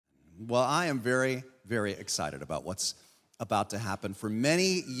Well, I am very, very excited about what's about to happen. For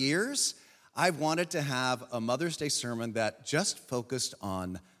many years, I've wanted to have a Mother's Day sermon that just focused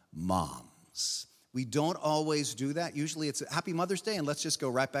on moms. We don't always do that. Usually it's Happy Mother's Day, and let's just go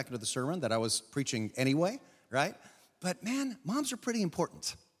right back into the sermon that I was preaching anyway, right? But man, moms are pretty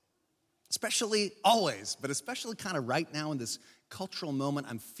important, especially always, but especially kind of right now in this cultural moment.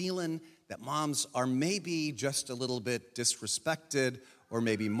 I'm feeling that moms are maybe just a little bit disrespected or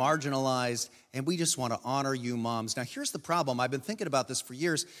maybe marginalized, and we just want to honor you moms. Now, here's the problem. I've been thinking about this for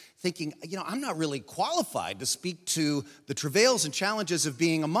years, thinking, I'm not really qualified to speak to the travails and challenges of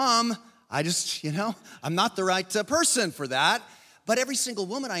being a mom. I just, I'm not the right person for that. But every single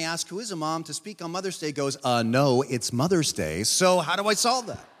woman I ask who is a mom to speak on Mother's Day goes, no, it's Mother's Day, so how do I solve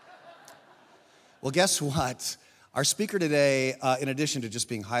that? Well, guess what? Our speaker today, in addition to just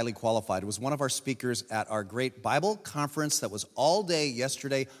being highly qualified, was one of our speakers at our great Bible conference that was all day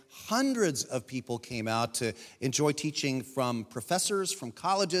yesterday. Hundreds of people came out to enjoy teaching from professors from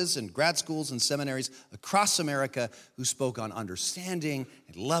colleges and grad schools and seminaries across America who spoke on understanding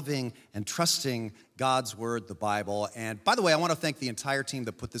and loving and trusting God's Word, the Bible. And by the way, I want to thank the entire team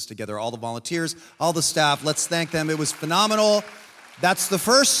that put this together, all the volunteers, all the staff. Let's thank them. It was phenomenal. That's the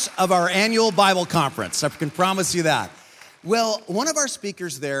first of our annual Bible conference. I can promise you that. Well, one of our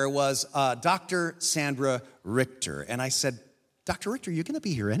speakers there was Dr. Sandra Richter. And I said, Dr. Richter, you're going to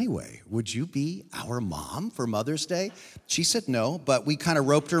be here anyway. Would you be our mom for Mother's Day? She said no, but we kind of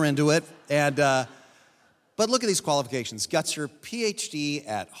roped her into it. And but look at these qualifications. Got her PhD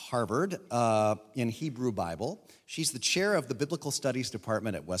at Harvard in Hebrew Bible. She's the chair of the Biblical Studies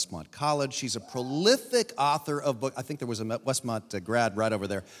Department at Westmont College. She's a prolific author of books. I think there was a Westmont grad right over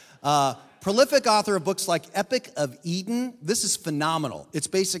there. Prolific author of books like Epic of Eden. This is phenomenal. It's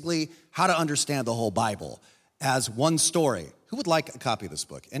basically how to understand the whole Bible as one story. Who would like a copy of this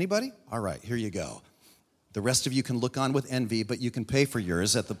book? Anybody? All right, here you go. The rest of you can look on with envy, but you can pay for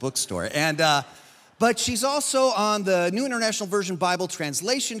yours at the bookstore. And but she's also on the New International Version Bible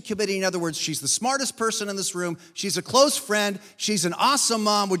Translation Committee. In other words, she's the smartest person in this room. She's a close friend. She's an awesome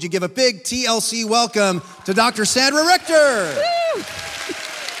mom. Would you give a big TLC welcome to Dr. Sandra Richter? Woo!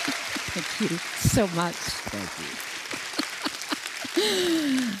 Thank you so much. Thank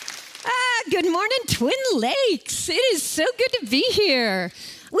you. Good morning, Twin Lakes. It is so good to be here.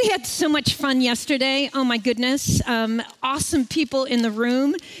 We had so much fun yesterday. Oh, my goodness. Awesome people in the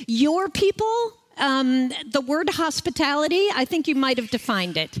room. Your people. The word hospitality, I think you might have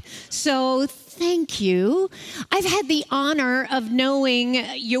defined it. So thank you. I've had the honor of knowing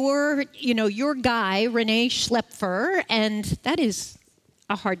your guy, Renee Schlepfer, and that is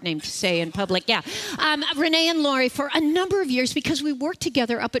a hard name to say in public. Yeah. Renee and Lori for a number of years because we worked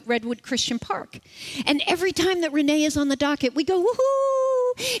together up at Redwood Christian Park. And every time that Renee is on the docket, we go,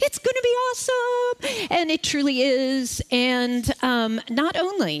 woohoo, it's going to be awesome. And it truly is. And not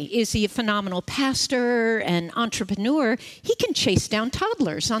only is he a phenomenal pastor and entrepreneur, he can chase down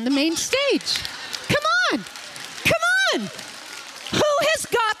toddlers on the main stage. Come on. Who has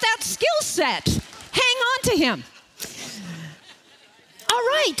got that skill set? Hang on to him. All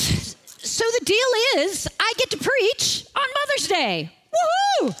right, so the deal is I get to preach on Mother's Day.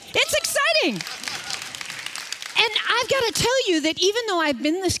 Woohoo! It's exciting. And I've got to tell you that even though I've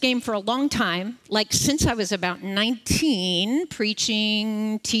been in this game for a long time, like since I was about 19,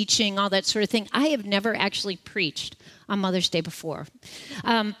 preaching, teaching, all that sort of thing, I have never actually preached on Mother's Day before.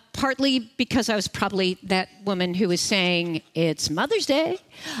 Partly because I was probably that woman who was saying, it's Mother's Day.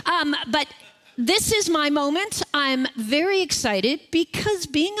 But this is my moment. I'm very excited because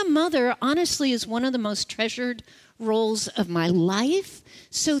being a mother, honestly, is one of the most treasured roles of my life.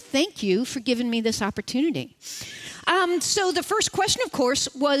 So thank you for giving me this opportunity. So the first question, of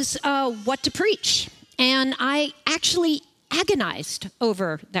course, was what to preach. And I actually agonized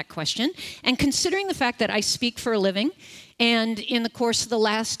over that question. And considering the fact that I speak for a living, and in the course of the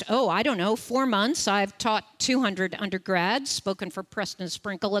last, 4 months, I've taught 200 undergrads, spoken for Preston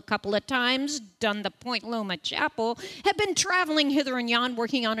Sprinkle a couple of times, done the Point Loma Chapel, have been traveling hither and yon,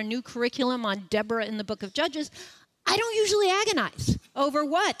 working on a new curriculum on Deborah in the Book of Judges. I don't usually agonize over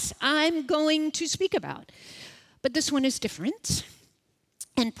what I'm going to speak about. But this one is different.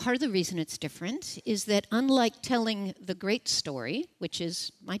 And part of the reason it's different is that unlike telling the great story, which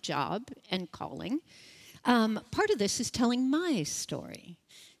is my job and calling, part of this is telling my story.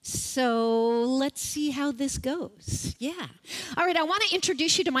 So let's see how this goes. Yeah. All right, I want to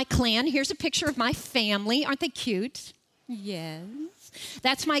introduce you to my clan. Here's a picture of my family. Aren't they cute? Yes.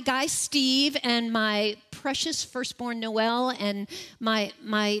 That's my guy, Steve, and my precious firstborn, Noelle, and my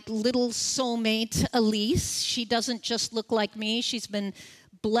little soulmate, Elise. She doesn't just look like me. She's been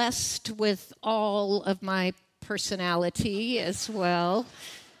blessed with all of my personality as well.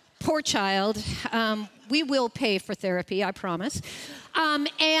 Poor child. We will pay for therapy, I promise.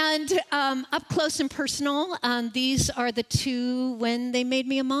 And up close and personal, these are the two when they made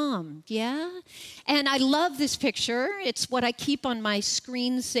me a mom, yeah? And I love this picture. It's what I keep on my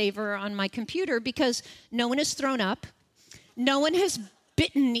screensaver on my computer because no one has thrown up, no one has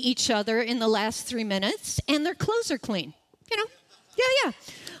bitten each other in the last 3 minutes, and their clothes are clean, you know? Yeah.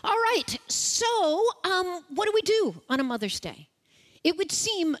 All right, so what do we do on a Mother's Day? It would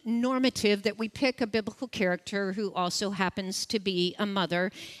seem normative that we pick a biblical character who also happens to be a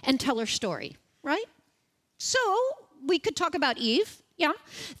mother and tell her story, right? So we could talk about Eve, yeah,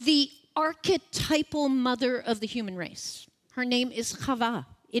 the archetypal mother of the human race. Her name is Chava.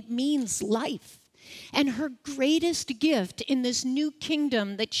 It means life. And her greatest gift in this new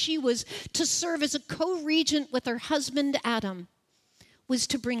kingdom that she was to serve as a co-regent with her husband Adam was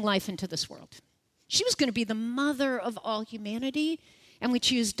to bring life into this world. She was going to be the mother of all humanity. And when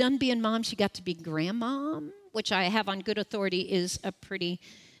she was done being mom, she got to be grandmom, which I have on good authority is a pretty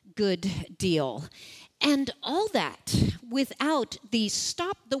good deal. And all that without the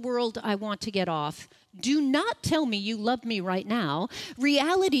stop the world I want to get off, do not tell me you love me right now,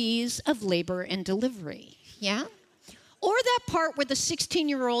 realities of labor and delivery, yeah? Or that part where the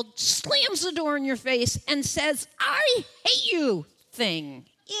 16-year-old slams the door in your face and says, I hate you thing,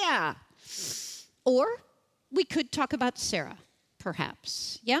 yeah. Or we could talk about Sarah,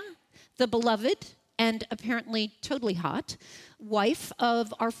 perhaps, yeah? The beloved and apparently totally hot wife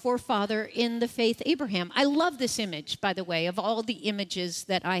of our forefather in the faith, Abraham. I love this image, by the way, of all the images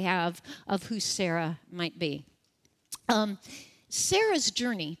that I have of who Sarah might be. Sarah's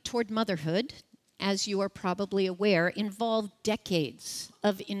journey toward motherhood, as you are probably aware, involved decades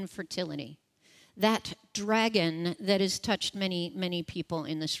of infertility. That dragon that has touched many, many people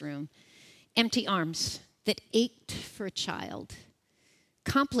in this room. Empty arms that ached for a child,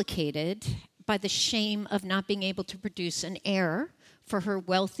 complicated by the shame of not being able to produce an heir for her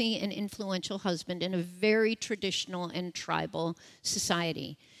wealthy and influential husband in a very traditional and tribal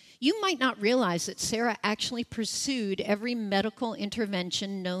society. You might not realize that Sarah actually pursued every medical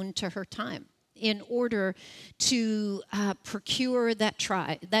intervention known to her time in order to procure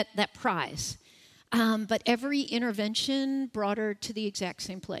that prize. But every intervention brought her to the exact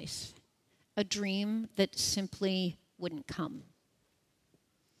same place. A dream that simply wouldn't come.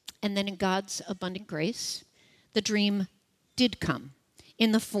 And then in God's abundant grace, the dream did come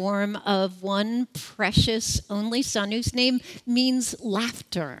in the form of one precious only son whose name means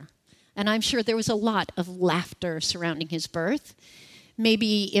laughter. And I'm sure there was a lot of laughter surrounding his birth.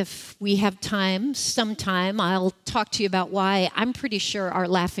 Maybe if we have time, sometime, I'll talk to you about why I'm pretty sure our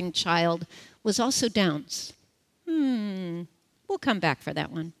laughing child was also Downs. We'll come back for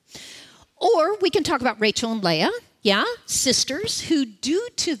that one. Or we can talk about Rachel and Leah, yeah, sisters who, due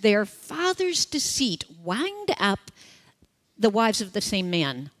to their father's deceit, wound up the wives of the same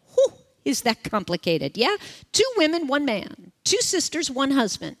man. Whew, is that complicated, yeah? 2 women, 1 man. 2 sisters, 1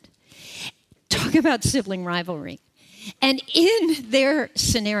 husband. Talk about sibling rivalry. And in their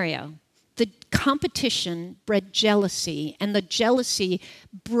scenario, the competition bred jealousy, and the jealousy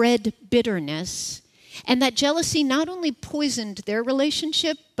bred bitterness. And that jealousy not only poisoned their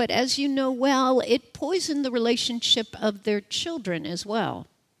relationship, but as you know well, it poisoned the relationship of their children as well.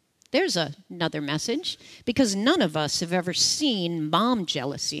 There's another message, because none of us have ever seen mom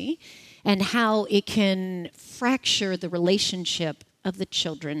jealousy and how it can fracture the relationship of the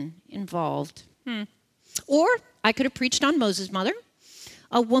children involved. Or I could have preached on Moses' mother,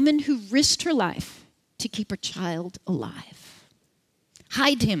 a woman who risked her life to keep her child alive.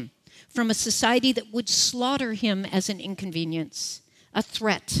 Hide him from a society that would slaughter him as an inconvenience, a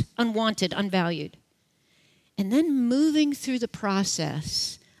threat, unwanted, unvalued. And then moving through the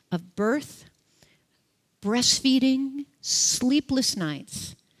process of birth, breastfeeding, sleepless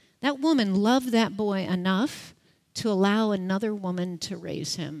nights, that woman loved that boy enough to allow another woman to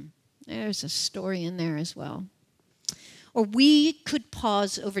raise him. There's a story in there as well. Or we could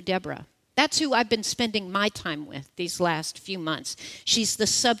pause over Deborah. That's who I've been spending my time with these last few months. She's the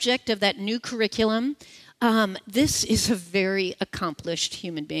subject of that new curriculum. This is a very accomplished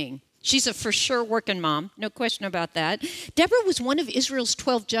human being. She's a for sure working mom, no question about that. Deborah was one of Israel's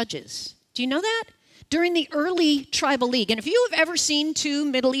 12 judges. Do you know that? During the early tribal league. And if you have ever seen 2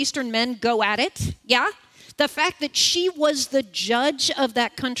 Middle Eastern men go at it, yeah? The fact that she was the judge of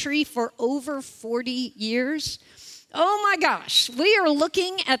that country for over 40 years, oh my gosh, we are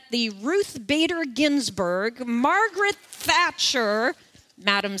looking at the Ruth Bader Ginsburg, Margaret Thatcher,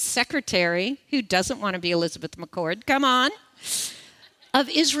 Madam Secretary, who doesn't want to be Elizabeth McCord, come on. of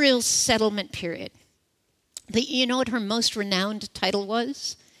Israel's settlement period. You know what her most renowned title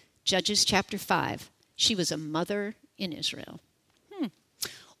was? Judges chapter 5. She was a mother in Israel.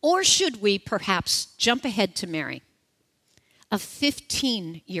 Or should we perhaps jump ahead to Mary, a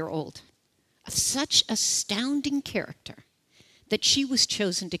 15-year-old of such astounding character that she was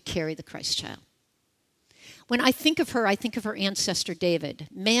chosen to carry the Christ child? When I think of her ancestor David.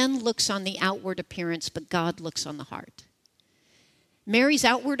 Man looks on the outward appearance, but God looks on the heart. Mary's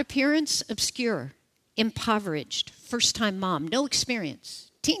outward appearance, obscure, impoverished, first-time mom, no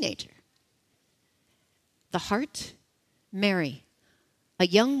experience, teenager. The heart, Mary, a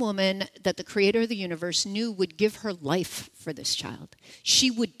young woman that the creator of the universe knew would give her life for this child.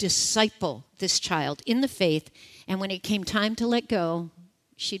 She would disciple this child in the faith, and when it came time to let go,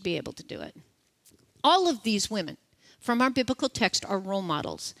 she'd be able to do it. All of these women from our biblical text are role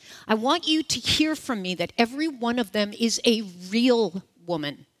models. I want you to hear from me that every one of them is a real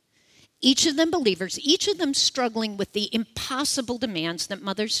woman. Each of them believers, each of them struggling with the impossible demands that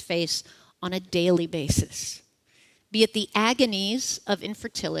mothers face on a daily basis, be it the agonies of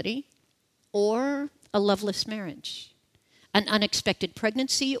infertility or a loveless marriage, an unexpected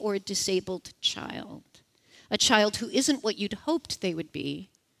pregnancy or a disabled child, a child who isn't what you'd hoped they would be,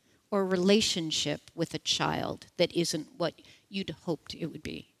 or a relationship with a child that isn't what you'd hoped it would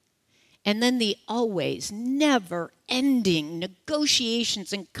be. And then the always, never-ending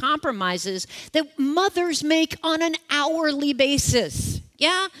negotiations and compromises that mothers make on an hourly basis.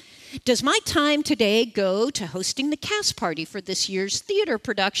 Yeah? Does my time today go to hosting the cast party for this year's theater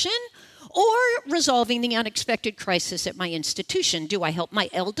production or resolving the unexpected crisis at my institution? Do I help my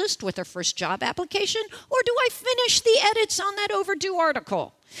eldest with her first job application, or do I finish the edits on that overdue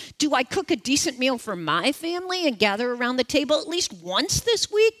article? Do I cook a decent meal for my family and gather around the table at least once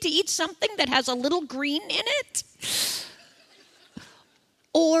this week to eat something that has a little green in it?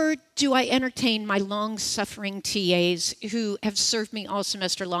 Or do I entertain my long-suffering TAs who have served me all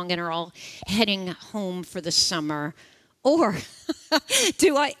semester long and are all heading home for the summer? Or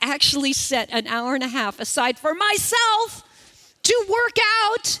do I actually set an hour and a half aside for myself to work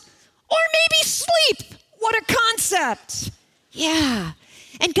out or maybe sleep? What a concept. Yeah.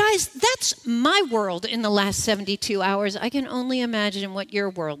 And guys, that's my world in the last 72 hours. I can only imagine what your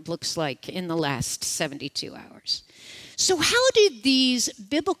world looks like in the last 72 hours. So how did these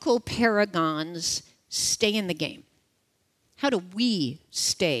biblical paragons stay in the game? How do we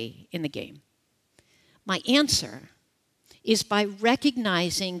stay in the game? My answer is by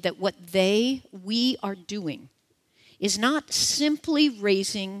recognizing that what we are doing is not simply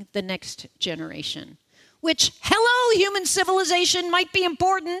raising the next generation, which, hello, human civilization, might be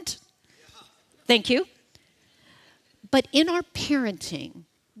important. Thank you. But in our parenting,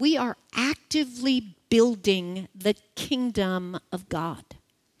 we are actively building the kingdom of God.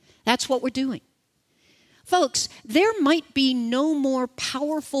 That's what we're doing. Folks, there might be no more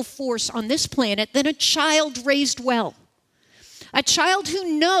powerful force on this planet than a child raised well. A child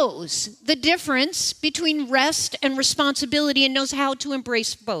who knows the difference between rest and responsibility and knows how to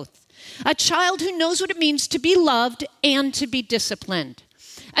embrace both. A child who knows what it means to be loved and to be disciplined.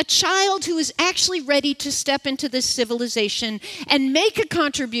 A child who is actually ready to step into this civilization and make a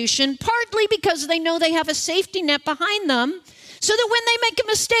contribution, partly because they know they have a safety net behind them, so that when they make a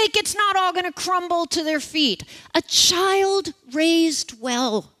mistake, it's not all going to crumble to their feet. A child raised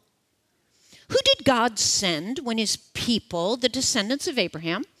well. Who did God send when his people, the descendants of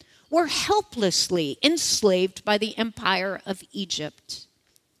Abraham, were helplessly enslaved by the empire of Egypt?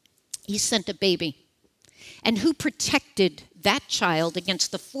 He sent a baby. And who protected that child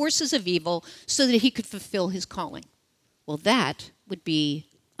against the forces of evil so that he could fulfill his calling? Well, that would be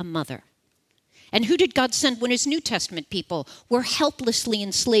a mother. And who did God send when his New Testament people were helplessly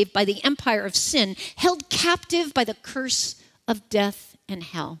enslaved by the empire of sin, held captive by the curse of death and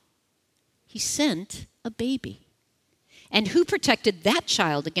hell? He sent a baby. And who protected that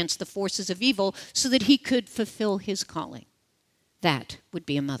child against the forces of evil so that he could fulfill his calling? That would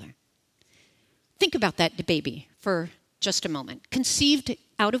be a mother. Think about that baby for just a moment. Conceived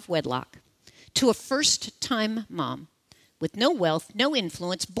out of wedlock to a first-time mom with no wealth, no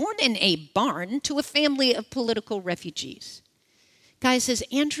influence, born in a barn to a family of political refugees. Guys, as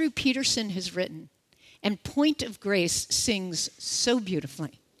Andrew Peterson has written, and Point of Grace sings so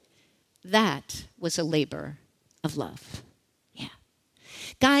beautifully, that was a labor of love. Yeah.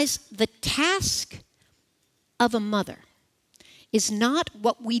 Guys, the task of a mother is not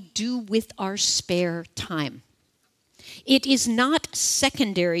what we do with our spare time. It is not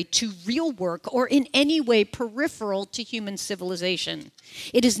secondary to real work or in any way peripheral to human civilization.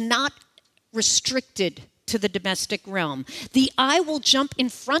 It is not restricted to the domestic realm. The I will jump in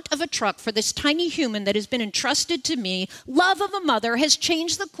front of a truck for this tiny human that has been entrusted to me, love of a mother, has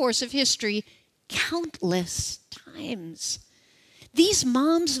changed the course of history countless times. These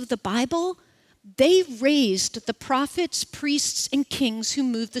moms of the Bible, they raised the prophets, priests, and kings who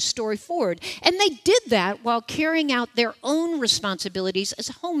moved the story forward. And they did that while carrying out their own responsibilities as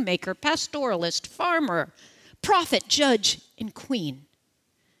homemaker, pastoralist, farmer, prophet, judge, and queen.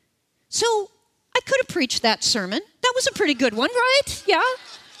 So I could have preached that sermon. That was a pretty good one, right?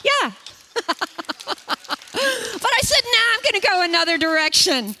 Yeah. But I said, nah, I'm going to go another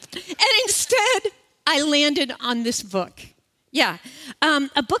direction. And instead, I landed on this book. Yeah,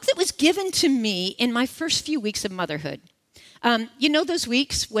 a book that was given to me in my first few weeks of motherhood. You know those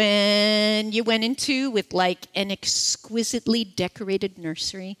weeks when you went into with like an exquisitely decorated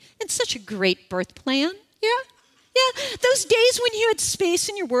nursery and such a great birth plan? Yeah. Those days when you had space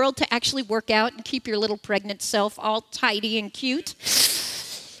in your world to actually work out and keep your little pregnant self all tidy and cute.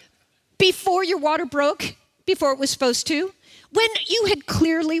 Before your water broke, before it was supposed to. When you had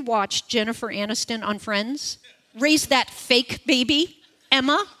clearly watched Jennifer Aniston on Friends raise that fake baby,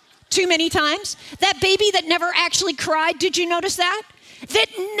 Emma, too many times. That baby that never actually cried, did you notice that? That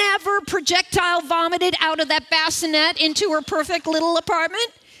never projectile vomited out of that bassinet into her perfect little apartment?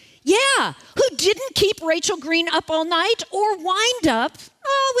 Yeah, who didn't keep Rachel Green up all night or wind up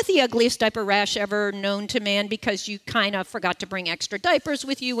with the ugliest diaper rash ever known to man because you kind of forgot to bring extra diapers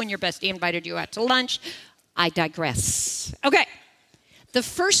with you when your bestie invited you out to lunch. I digress. Okay, the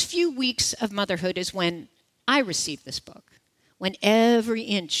first few weeks of motherhood is when I received this book, when every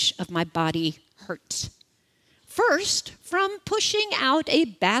inch of my body hurt. First, from pushing out a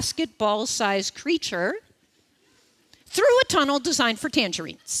basketball-sized creature through a tunnel designed for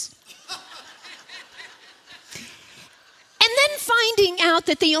tangerines. And then finding out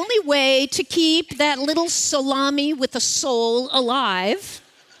that the only way to keep that little salami with a soul alive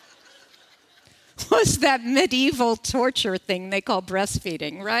was that medieval torture thing they call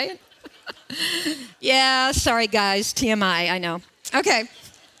breastfeeding, right? Yeah, sorry guys, TMI, I know. Okay.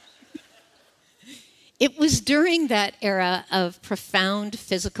 It was during that era of profound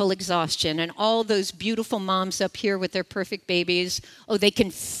physical exhaustion and all those beautiful moms up here with their perfect babies, they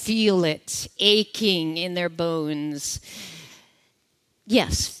can feel it aching in their bones.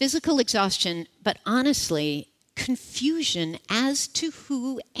 Yes, physical exhaustion, but honestly, confusion as to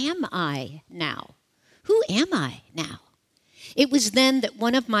who am I now? Who am I now? It was then that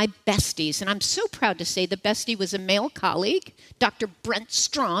one of my besties, and I'm so proud to say the bestie was a male colleague, Dr. Brent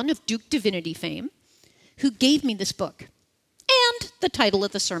Strawn of Duke Divinity fame, who gave me this book. And the title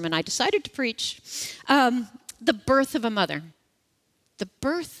of the sermon I decided to preach, The Birth of a Mother. The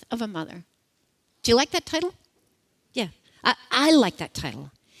Birth of a Mother. Do you like that title? Yeah, I like that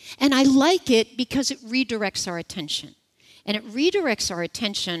title. And I like it because it redirects our attention. And it redirects our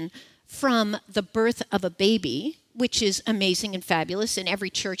attention from the birth of a baby, which is amazing and fabulous, and every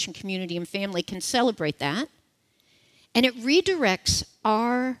church and community and family can celebrate that. And it redirects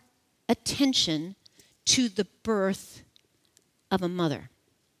our attention to the birth of a mother,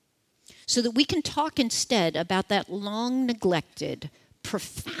 so that we can talk instead about that long-neglected,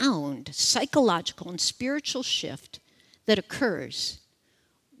 profound psychological and spiritual shift that occurs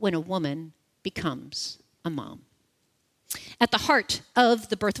when a woman becomes a mom. At the heart of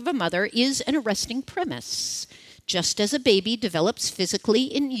the birth of a mother is an arresting premise. Just as a baby develops physically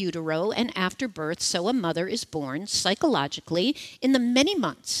in utero and after birth, so a mother is born psychologically in the many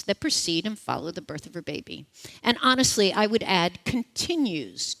months that precede and follow the birth of her baby. And honestly, I would add,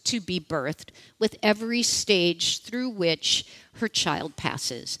 continues to be birthed with every stage through which her child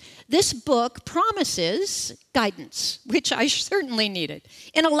passes. This book promises guidance, which I certainly needed,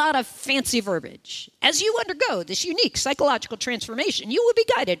 in a lot of fancy verbiage. As you undergo this unique psychological transformation, you will be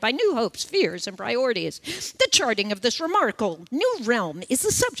guided by new hopes, fears, and priorities. The charting of this remarkable new realm is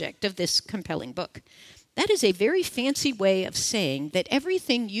the subject of this compelling book. That is a very fancy way of saying that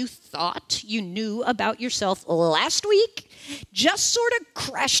everything you thought you knew about yourself last week just sort of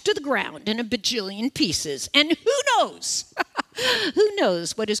crashed to the ground in a bajillion pieces. And who knows? Who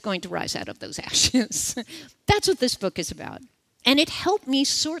knows what is going to rise out of those ashes? That's what this book is about. And it helped me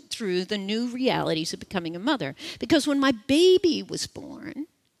sort through the new realities of becoming a mother. Because when my baby was born,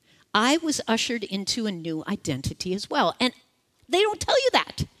 I was ushered into a new identity as well. And they don't tell you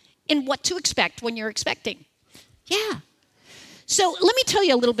that in What to Expect When You're Expecting. Yeah. So let me tell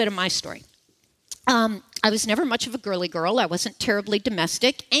you a little bit of my story. I was never much of a girly girl. I wasn't terribly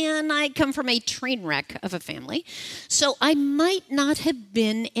domestic, and I come from a train wreck of a family. So I might not have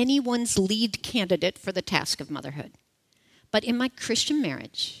been anyone's lead candidate for the task of motherhood. But in my Christian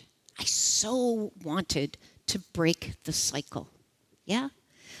marriage, I so wanted to break the cycle, yeah,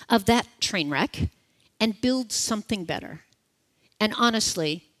 of that train wreck and build something better. And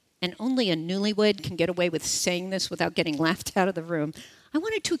honestly, and only a newlywed can get away with saying this without getting laughed out of the room, I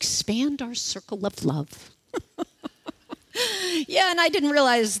wanted to expand our circle of love. Yeah, and I didn't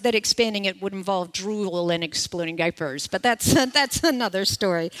realize that expanding it would involve drool and exploding diapers, but that's another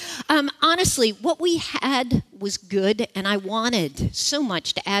story. Honestly, what we had was good, and I wanted so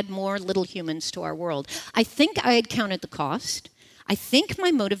much to add more little humans to our world. I think I had counted the cost. I think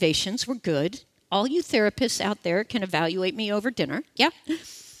my motivations were good. All you therapists out there can evaluate me over dinner, yeah?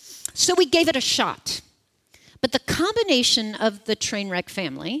 So we gave it a shot. But the combination of the train wreck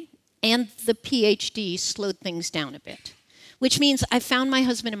family and the PhD slowed things down a bit, which means I found my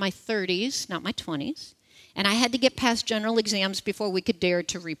husband in my 30s, not my 20s, and I had to get past general exams before we could dare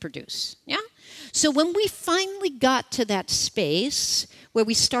to reproduce, yeah? So when we finally got to that space where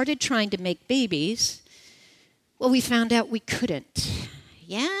we started trying to make babies, well, we found out we couldn't.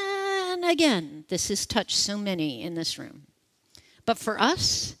 Yeah, and again, this has touched so many in this room. But for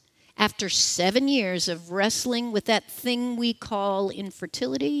us, after 7 years of wrestling with that thing we call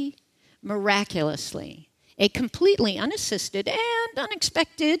infertility, miraculously, a completely unassisted and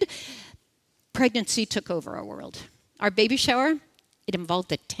unexpected pregnancy took over our world. Our baby shower, it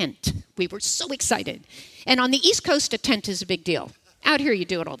involved a tent. We were so excited. And on the East Coast, a tent is a big deal. Out here, you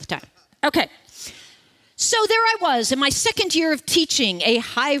do it all the time. Okay. So there I was in my second year of teaching, a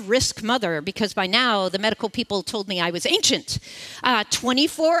high-risk mother, because by now the medical people told me I was ancient.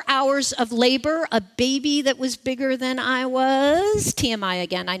 24 hours of labor, a baby that was bigger than I was, TMI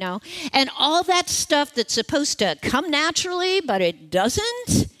again, I know, and all that stuff that's supposed to come naturally, but it doesn't.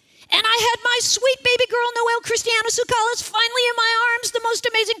 And I had my sweet baby girl, Noelle Christiana Soukalos, finally in my arms, the most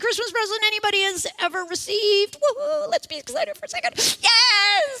amazing Christmas present anybody has ever received. Woohoo, let's be excited for a second.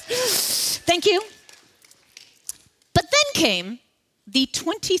 Yes! Thank you. But then came the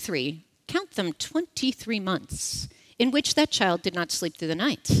 23, count them, 23 months, in which that child did not sleep through the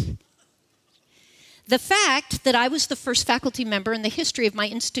night. The fact that I was the first faculty member in the history of my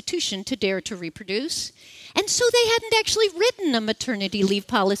institution to dare to reproduce, and so they hadn't actually written a maternity leave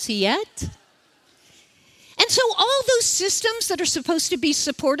policy yet. And so all those systems that are supposed to be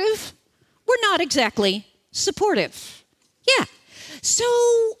supportive were not exactly supportive. Yeah. So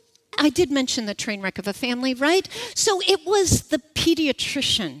I did mention the train wreck of a family, right? So it was the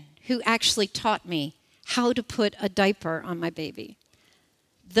pediatrician who actually taught me how to put a diaper on my baby.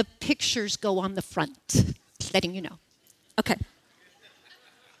 The pictures go on the front, letting you know. Okay.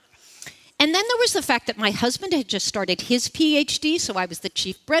 And then there was the fact that my husband had just started his PhD, so I was the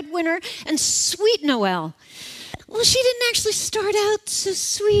chief breadwinner, and sweet Noelle. Well, she didn't actually start out so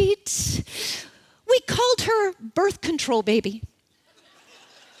sweet. We called her birth control baby.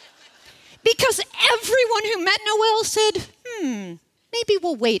 Because everyone who met Noelle said, maybe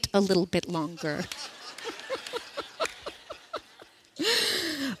we'll wait a little bit longer.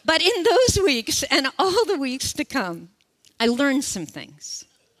 But in those weeks and all the weeks to come, I learned some things.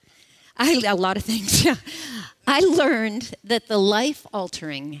 A lot of things. I learned that the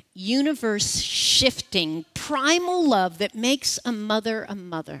life-altering, universe-shifting, primal love that makes a mother,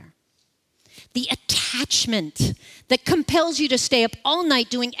 the attachment that compels you to stay up all night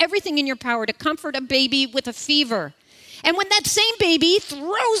doing everything in your power to comfort a baby with a fever. And when that same baby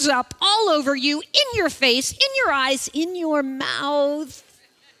throws up all over you, in your face, in your eyes, in your mouth,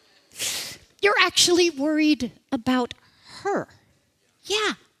 you're actually worried about her.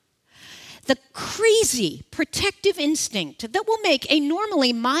 Yeah. The crazy protective instinct that will make a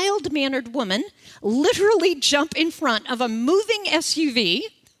normally mild-mannered woman literally jump in front of a moving SUV.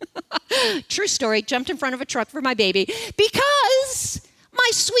 True story, jumped in front of a truck for my baby because my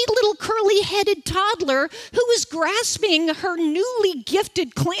sweet little curly-headed toddler who was grasping her newly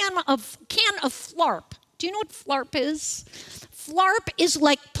gifted can of Flarp. Do you know what Flarp is? Flarp is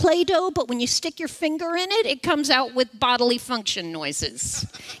like Play-Doh, but when you stick your finger in it, it comes out with bodily function noises.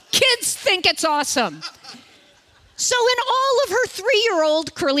 Kids think it's awesome. So in all of her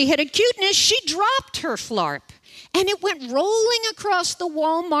 3-year-old curly-headed cuteness, she dropped her Flarp. And it went rolling across the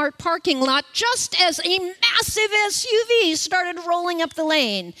Walmart parking lot just as a massive SUV started rolling up the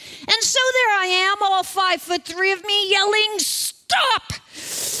lane. And so there I am, all 5'3" of me, yelling, "Stop!"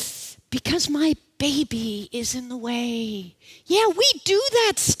 Because my baby is in the way. Yeah, we do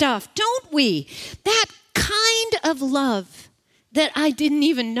that stuff, don't we? That kind of love that I didn't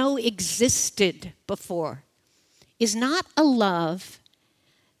even know existed before is not a love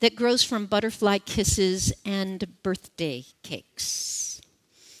that grows from butterfly kisses and birthday cakes.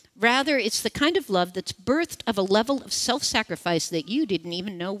 Rather, it's the kind of love that's birthed of a level of self-sacrifice that you didn't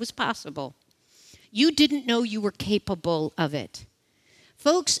even know was possible. You didn't know you were capable of it.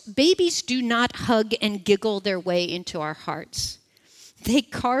 Folks, babies do not hug and giggle their way into our hearts. They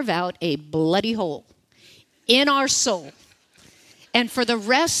carve out a bloody hole in our soul. And for the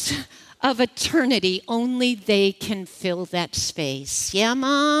rest of eternity, only they can fill that space. Yeah,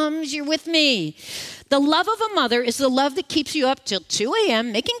 moms, you're with me. The love of a mother is the love that keeps you up till 2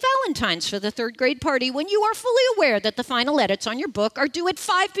 a.m. making Valentines for the third grade party when you are fully aware that the final edits on your book are due at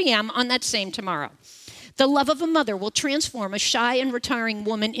 5 p.m. on that same tomorrow. The love of a mother will transform a shy and retiring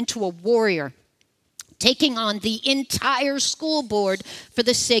woman into a warrior, taking on the entire school board for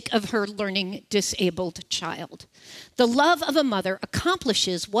the sake of her learning disabled child. The love of a mother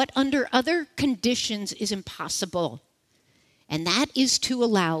accomplishes what under other conditions is impossible, and that is to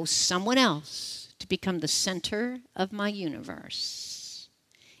allow someone else to become the center of my universe.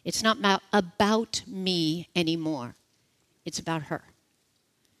 It's not about me anymore. It's about her.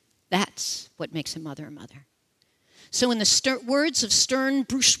 That's what makes a mother a mother. So in the words of Stern,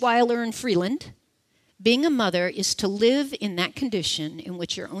 Bruchweiler, and Freeland, being a mother is to live in that condition in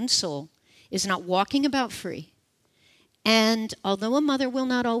which your own soul is not walking about free. And although a mother will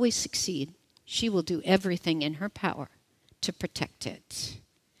not always succeed, she will do everything in her power to protect it.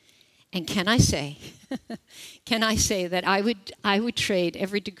 And can I say that I would trade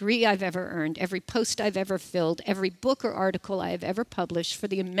every degree I've ever earned, every post I've ever filled, every book or article I have ever published for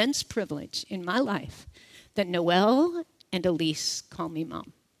the immense privilege in my life that Noelle and Elise call me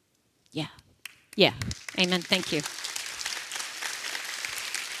mom. Yeah. Amen. Thank you.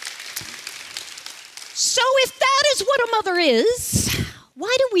 So if that is what a mother is,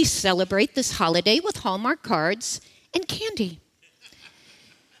 why do we celebrate this holiday with Hallmark cards and candy?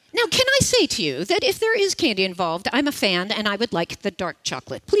 Now, can I say to you that if there is candy involved, I'm a fan and I would like the dark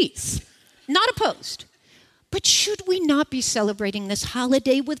chocolate, please. Not opposed. But should we not be celebrating this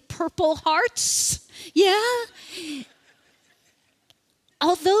holiday with purple hearts? Yeah?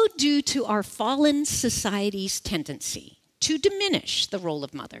 Although due to our fallen society's tendency to diminish the role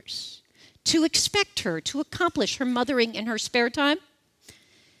of mothers, to expect her to accomplish her mothering in her spare time,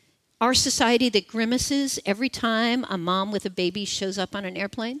 our society that grimaces every time a mom with a baby shows up on an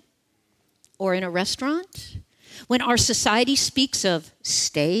airplane or in a restaurant, when our society speaks of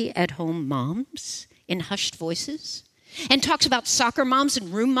stay-at-home moms in hushed voices and talks about soccer moms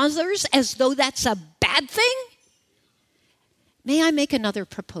and room mothers as though that's a bad thing, may I make another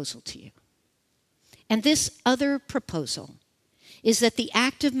proposal to you? And this other proposal is that the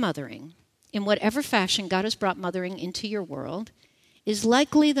act of mothering, in whatever fashion God has brought mothering into your world, is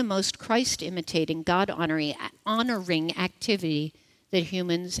likely the most Christ-imitating, God-honoring activity that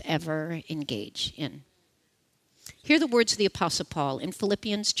humans ever engage in. Hear the words of the Apostle Paul in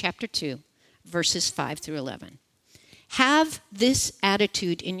Philippians chapter 2, verses 5 through 11. Have this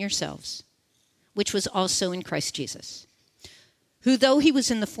attitude in yourselves, which was also in Christ Jesus, who, though he was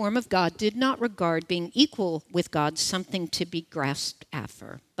in the form of God, did not regard being equal with God something to be grasped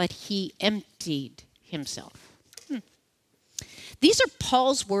after, but he emptied himself. These are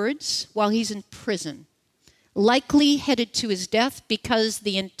Paul's words while he's in prison, likely headed to his death because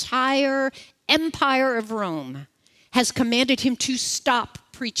the entire empire of Rome has commanded him to stop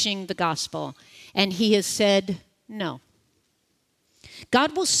preaching the gospel, and he has said no.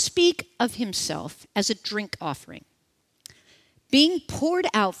 God will speak of himself as a drink offering, being poured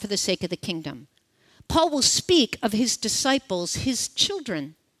out for the sake of the kingdom. Paul will speak of his disciples, his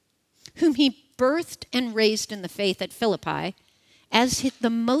children, whom he birthed and raised in the faith at Philippi, as the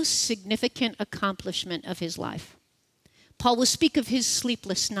most significant accomplishment of his life. Paul will speak of his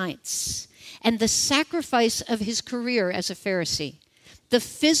sleepless nights and the sacrifice of his career as a Pharisee, the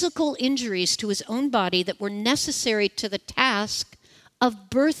physical injuries to his own body that were necessary to the task of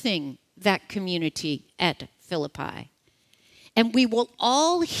birthing that community at Philippi. And we will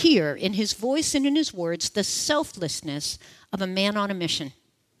all hear in his voice and in his words the selflessness of a man on a mission.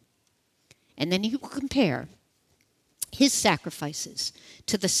 And then he will compare his sacrifices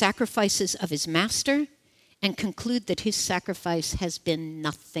to the sacrifices of his master and conclude that his sacrifice has been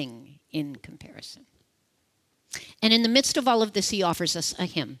nothing in comparison. And in the midst of all of this, he offers us a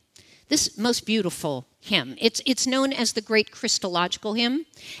hymn, this most beautiful hymn. It's known as the Great Christological Hymn,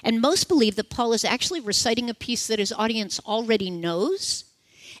 and most believe that Paul is actually reciting a piece that his audience already knows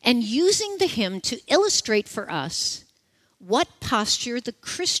and using the hymn to illustrate for us what posture the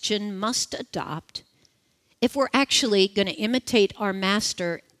Christian must adopt if we're actually going to imitate our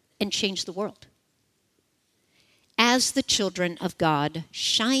master and change the world. As the children of God,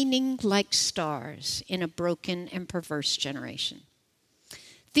 shining like stars in a broken and perverse generation.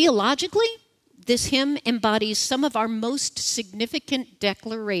 Theologically, this hymn embodies some of our most significant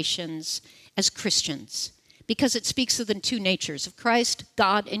declarations as Christians because it speaks of the two natures of Christ,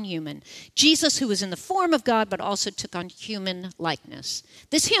 God and human. Jesus, who was in the form of God, but also took on human likeness.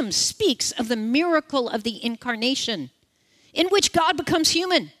 This hymn speaks of the miracle of the incarnation, in which God becomes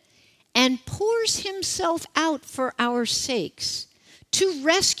human and pours himself out for our sakes to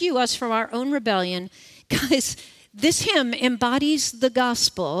rescue us from our own rebellion. Guys, this hymn embodies the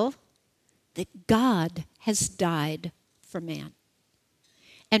gospel that God has died for man.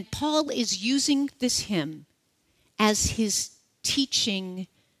 And Paul is using this hymn as his teaching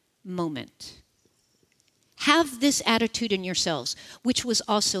moment. Have this attitude in yourselves, which was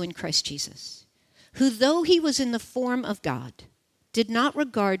also in Christ Jesus, who, though he was in the form of God, did not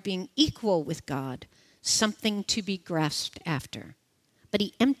regard being equal with God something to be grasped after, but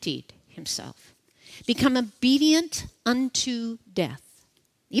he emptied himself, become obedient unto death,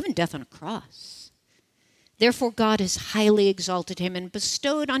 even death on a cross. Therefore God has highly exalted him and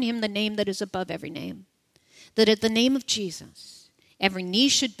bestowed on him the name that is above every name, that at the name of Jesus every knee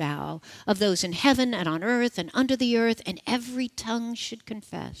should bow, of those in heaven and on earth and under the earth, and every tongue should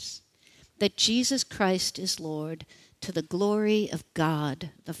confess that Jesus Christ is Lord, to the glory of God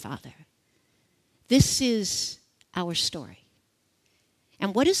the Father. This is our story.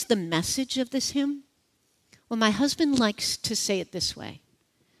 And what is the message of this hymn? Well, my husband likes to say it this way: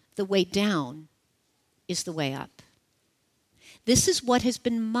 the way down is the way up. This is what has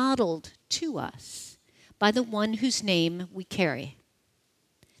been modeled to us by the one whose name we carry.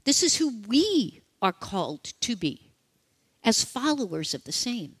 This is who we are called to be as followers of the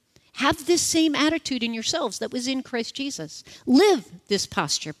same. Have this same attitude in yourselves that was in Christ Jesus. Live this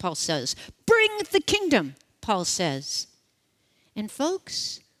posture, Paul says. Bring the kingdom, Paul says. And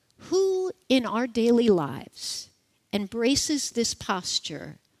folks, who in our daily lives embraces this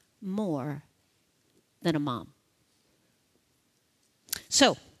posture more than a mom?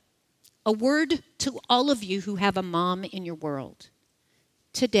 So, a word to all of you who have a mom in your world.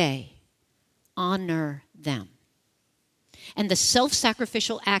 Today, honor them. And the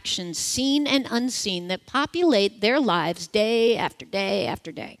self-sacrificial actions, seen and unseen, that populate their lives day after day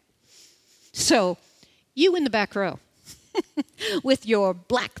after day. So, you in the back row, with your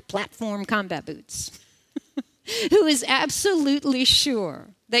black platform combat boots, who is absolutely sure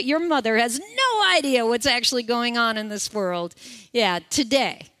that your mother has no idea what's actually going on in this world. Yeah,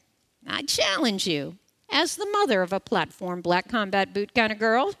 today, I challenge you, as the mother of a platform black combat boot kind of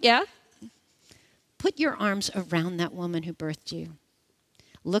girl, yeah, put your arms around that woman who birthed you.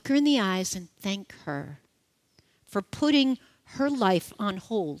 Look her in the eyes and thank her for putting her life on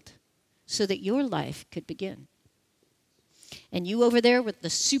hold so that your life could begin. And you over there with the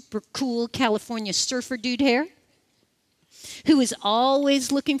super cool California surfer dude hair, who is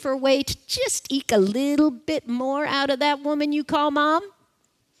always looking for a way to just eke a little bit more out of that woman you call mom,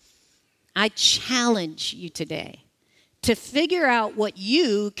 I challenge you today to figure out what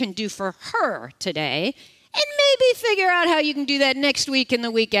you can do for her today, and maybe figure out how you can do that next week and the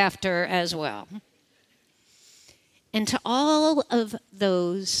week after as well. And to all of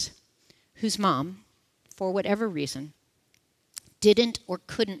those whose mom, for whatever reason, didn't or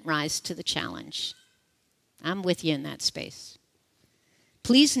couldn't rise to the challenge, I'm with you in that space.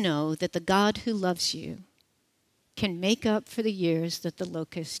 Please know that the God who loves you can make up for the years that the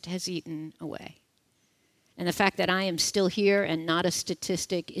locust has eaten away. And the fact that I am still here and not a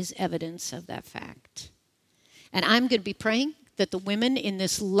statistic is evidence of that fact. And I'm going to be praying that the women in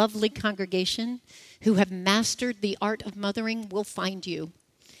this lovely congregation who have mastered the art of mothering will find you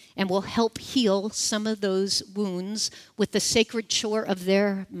and will help heal some of those wounds with the sacred chore of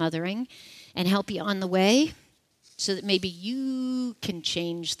their mothering and help you on the way so that maybe you can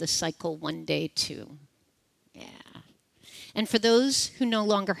change the cycle one day too. Yeah. And for those who no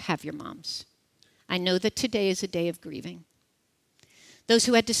longer have your moms, I know that today is a day of grieving. Those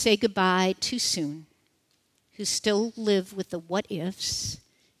who had to say goodbye too soon, who still live with the what-ifs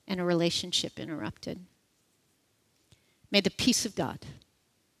and a relationship interrupted. May the peace of God,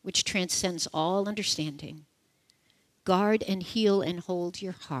 which transcends all understanding, guard and heal and hold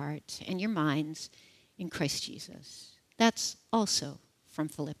your heart and your minds in Christ Jesus. That's also from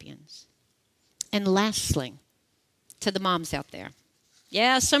Philippians. And lastly, to the moms out there.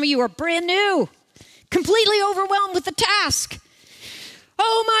 Yeah, some of you are brand new, completely overwhelmed with the task.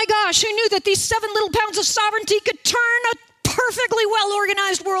 Oh my gosh, who knew that these 7 little pounds of sovereignty could turn a perfectly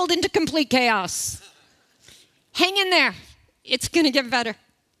well-organized world into complete chaos? Hang in there. It's going to get better.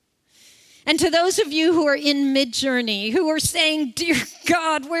 And to those of you who are in mid-journey, who are saying, dear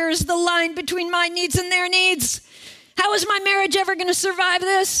God, where is the line between my needs and their needs? How is my marriage ever going to survive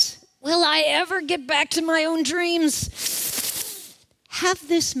this? Will I ever get back to my own dreams? Have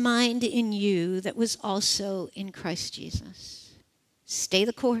this mind in you that was also in Christ Jesus. Stay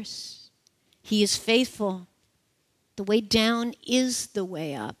the course. He is faithful. The way down is the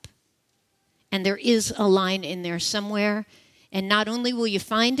way up. And there is a line in there somewhere. And not only will you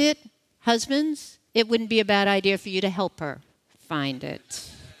find it, husbands, it wouldn't be a bad idea for you to help her find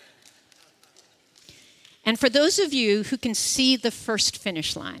it. And for those of you who can see the first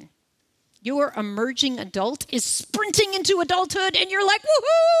finish line, your emerging adult is sprinting into adulthood and you're like,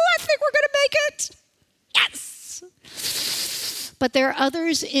 woohoo, I think we're going to make it. Yes. But there are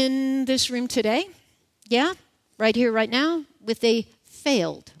others in this room today, yeah, right here, right now, with a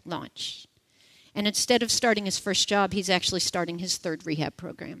failed launch. And instead of starting his first job, he's actually starting his third rehab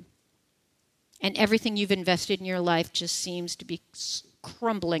program. And everything you've invested in your life just seems to be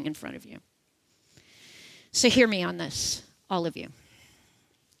crumbling in front of you. So hear me on this, all of you.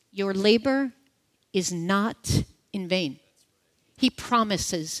 Your labor is not in vain. He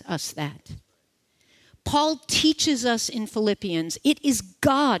promises us that. Paul teaches us in Philippians, it is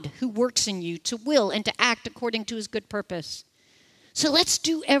God who works in you to will and to act according to his good purpose. So let's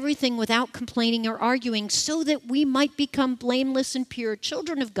do everything without complaining or arguing so that we might become blameless and pure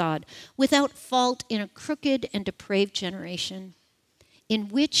children of God without fault in a crooked and depraved generation in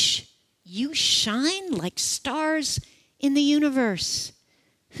which you shine like stars in the universe.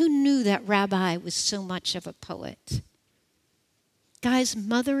 Who knew that Rabbi was so much of a poet? Guys,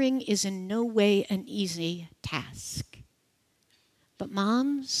 mothering is in no way an easy task. But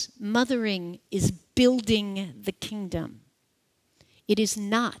moms, mothering is building the kingdom. It is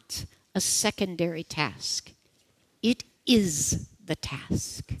not a secondary task. It is the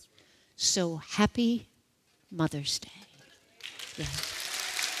task. So happy Mother's Day. Yeah.